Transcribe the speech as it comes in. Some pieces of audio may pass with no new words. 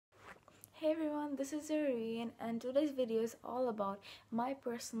everyone, this is Irene and today's video is all about my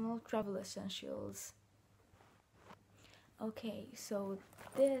personal travel essentials. Okay, so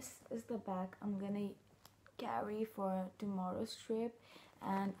this is the bag I'm gonna carry for tomorrow's trip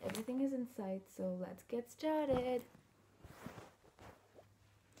and everything is inside, so let's get started.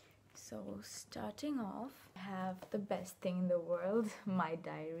 So starting off, I have the best thing in the world, my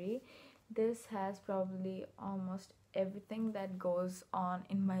diary. This has probably almost everything that goes on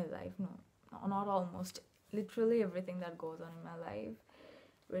in my life. No, not almost, literally everything that goes on in my life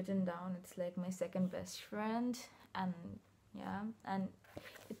written down. It's like my second best friend. And yeah, and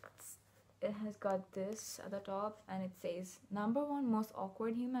it has got this at the top and it says #1 most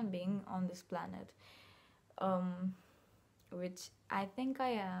awkward human being on this planet, which I think I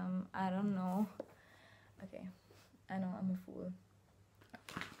am. I don't know. Okay, I know I'm a fool.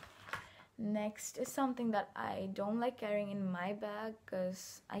 Next is something that I don't like carrying in my bag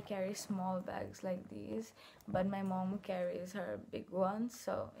because I carry small bags like these, but my mom carries her big ones,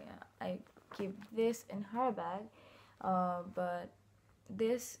 so yeah, I keep this in her bag. But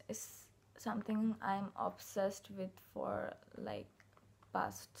this is something I'm obsessed with for like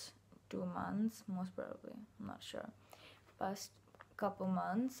past 2 months, most probably, I'm not sure, past couple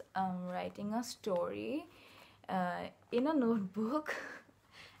months. I'm writing a story in a notebook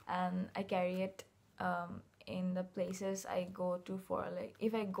and I carry it in the places I go to. For like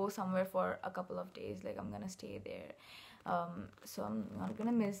if I go somewhere for a couple of days, like I'm gonna stay there, so I'm not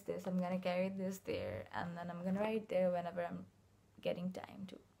gonna miss this. I'm gonna carry this there and then I'm gonna write there whenever I'm getting time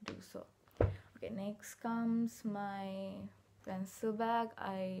to do so. Okay, next comes my pencil bag.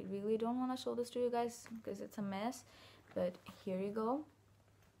 I really don't want to show this to you guys because it's a mess, but here you go.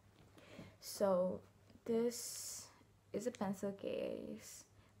 So this is a pencil case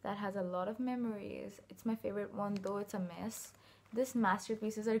that has a lot of memories. It's my favorite one, though it's a mess. These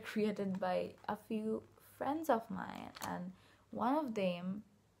masterpieces are created by a few friends of mine, and one of them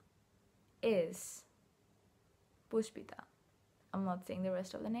is Pushpita. I'm not saying the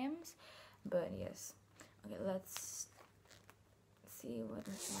rest of the names, but yes. Okay, let's see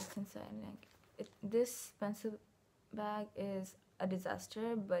what's inside. Like this pencil bag is a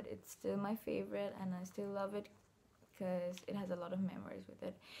disaster, but it's still my favorite and I still love it because it has a lot of memories with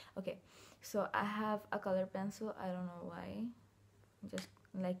it. Okay, so I have a color pencil. I don't know why, just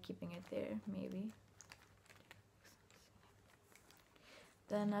like keeping it there maybe.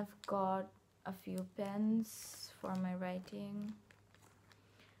 Then I've got a few pens for my writing.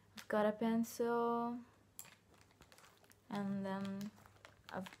 I've got a pencil, and then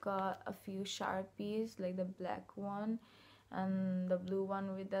I've got a few Sharpies, like the black one and the blue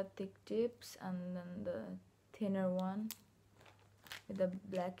one with the thick tips, and then the thinner one with the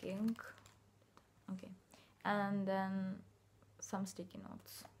black ink. Okay, and then some sticky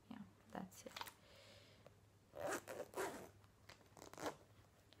notes. Yeah, that's it.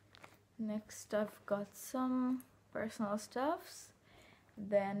 Next I've got some personal stuffs.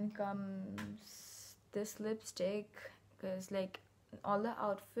 Then comes this lipstick, because like all the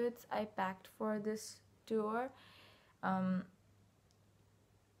outfits I packed for this tour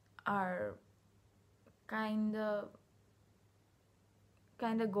are kinda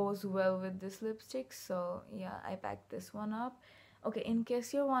goes well with this lipstick, so yeah, I packed this one up. Okay, in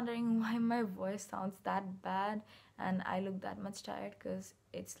case you're wondering why my voice sounds that bad and I look that much tired, because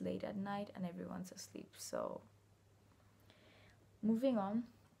it's late at night and everyone's asleep. So moving on,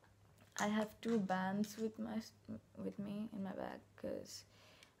 I have 2 bands with me in my bag because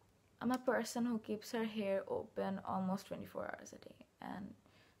I'm a person who keeps her hair open almost 24 hours a day, and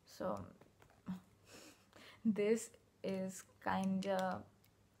so this is kinda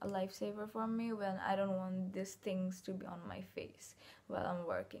a lifesaver for me when I don't want these things to be on my face while I'm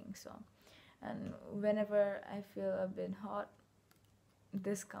working. So, and whenever I feel a bit hot,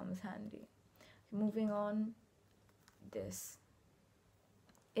 this comes handy. Moving on, this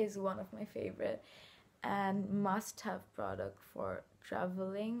is one of my favorite and must-have product for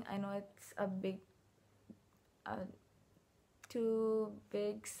traveling. I know it's a big too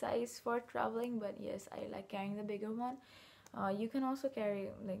big size for traveling, but yes, I like carrying the bigger one. You can also carry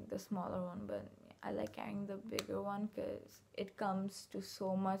like the smaller one, but I like carrying the bigger one because it comes to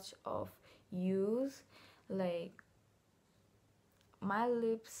so much of use. Like my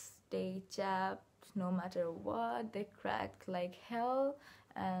lips stay chapped no matter what, they crack like hell,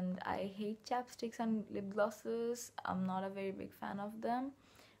 and I hate chapsticks and lip glosses. I'm not a very big fan of them,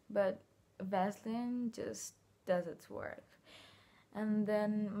 but Vaseline just does its work. And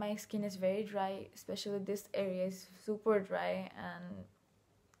then my skin is very dry, especially this area is super dry, and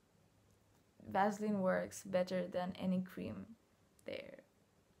Vaseline works better than any cream there.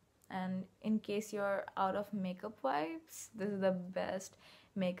 and in case you're out of makeup wipes, this is the best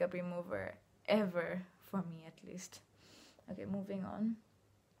makeup remover ever, for me at least. Okay, moving on.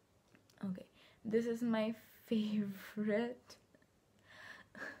 Okay, this is my favorite.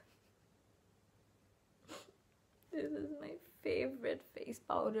 This is my favorite face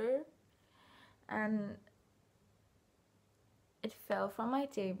powder, and it fell from my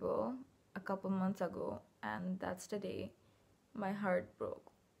table a couple months ago, and that's the day my heart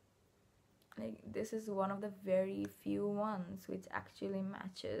broke. Like, this is one of the very few ones which actually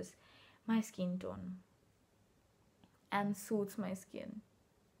matches my skin tone and suits my skin,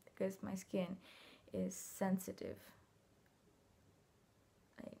 because my skin is sensitive,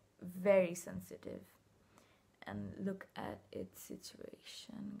 like very sensitive. And look at its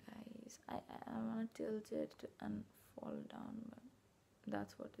situation, guys. I want to tilt it and fall down, but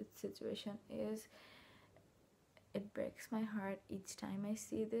that's what its situation is. It breaks my heart each time I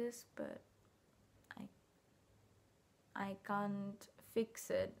see this, but I can't fix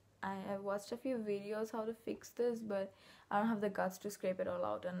it. I have watched a few videos how to fix this, but I don't have the guts to scrape it all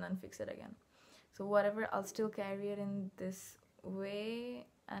out and then fix it again. So whatever, I'll still carry it in this way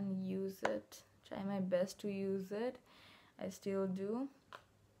and use it. Try my best to use it. I still do.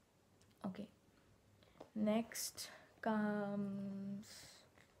 Okay. Next comes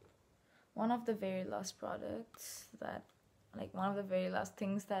one of the very last products that, like, one of the very last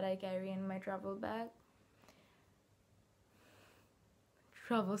things that I carry in my travel bag.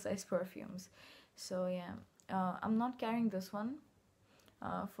 Travel size perfumes. So yeah, I'm not carrying this one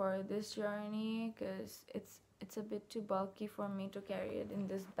for this journey because it's a bit too bulky for me to carry it in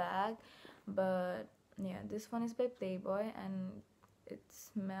this bag. But yeah, this one is by Playboy and it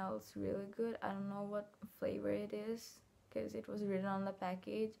smells really good. I don't know what flavor it is because it was written on the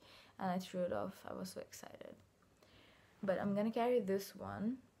package and I threw it off. I was so excited. But I'm gonna carry this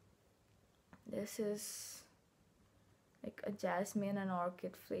one. This is like a jasmine and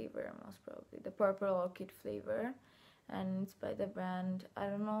orchid flavor, most probably the purple orchid flavor, and it's by the brand, I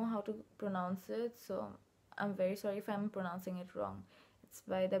don't know how to pronounce it, so I'm very sorry if I'm pronouncing it wrong. It's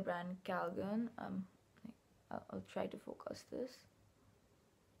by the brand Calgon. I'll try to focus this.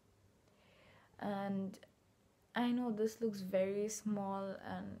 And I know this looks very small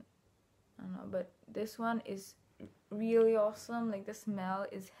and I don't know, but this one is really awesome. Like, the smell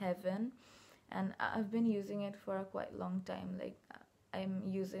is heaven. And I've been using it for a quite long time. Like, I'm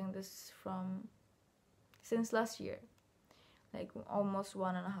using this since last year, like almost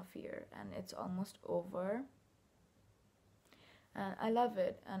 1.5 years, and it's almost over. And I love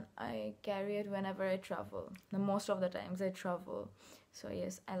it, and I carry it whenever I travel. The most of the times I travel. So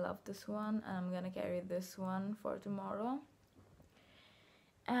yes, I love this one, and I'm gonna carry this one for tomorrow.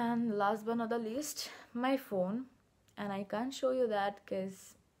 And last but not the least, my phone. And I can't show you that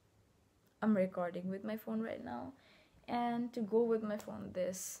because I'm recording with my phone right now, and to go with my phone,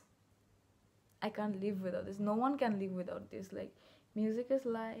 this, I can't live without this. No one can live without this. Like, music is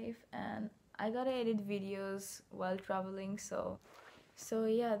life, and I gotta edit videos while traveling. So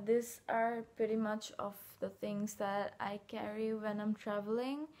yeah, these are pretty much of the things that I carry when I'm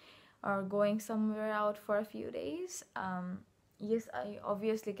traveling or going somewhere out for a few days. Yes, I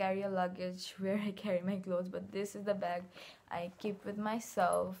obviously carry a luggage where I carry my clothes, but this is the bag I keep with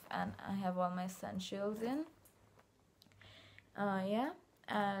myself and I have all my essentials in. Yeah,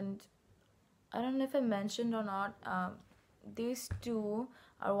 and I don't know if I mentioned or not, these two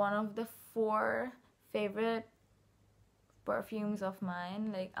are one of the 4 favorite perfumes of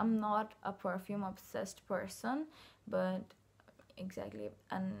mine. Like, I'm not a perfume obsessed person, but exactly,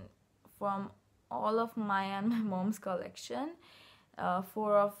 and from all of my and my mom's collection,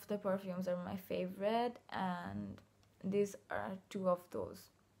 4 of the perfumes are my favorite, and these are 2 of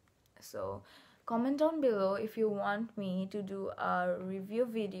those. So comment down below if you want me to do a review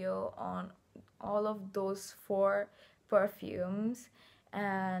video on all of those 4 perfumes,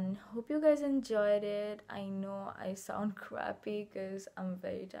 and hope you guys enjoyed it. I know I sound crappy because I'm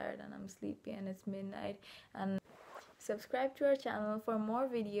very tired and I'm sleepy and it's midnight. And subscribe to our channel for more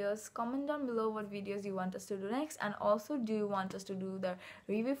videos. Comment down below what videos you want us to do next, and also, do you want us to do the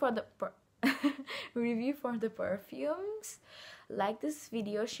review for the review for the perfumes? Like this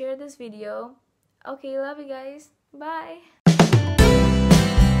video, share this video. Okay, love you guys, bye.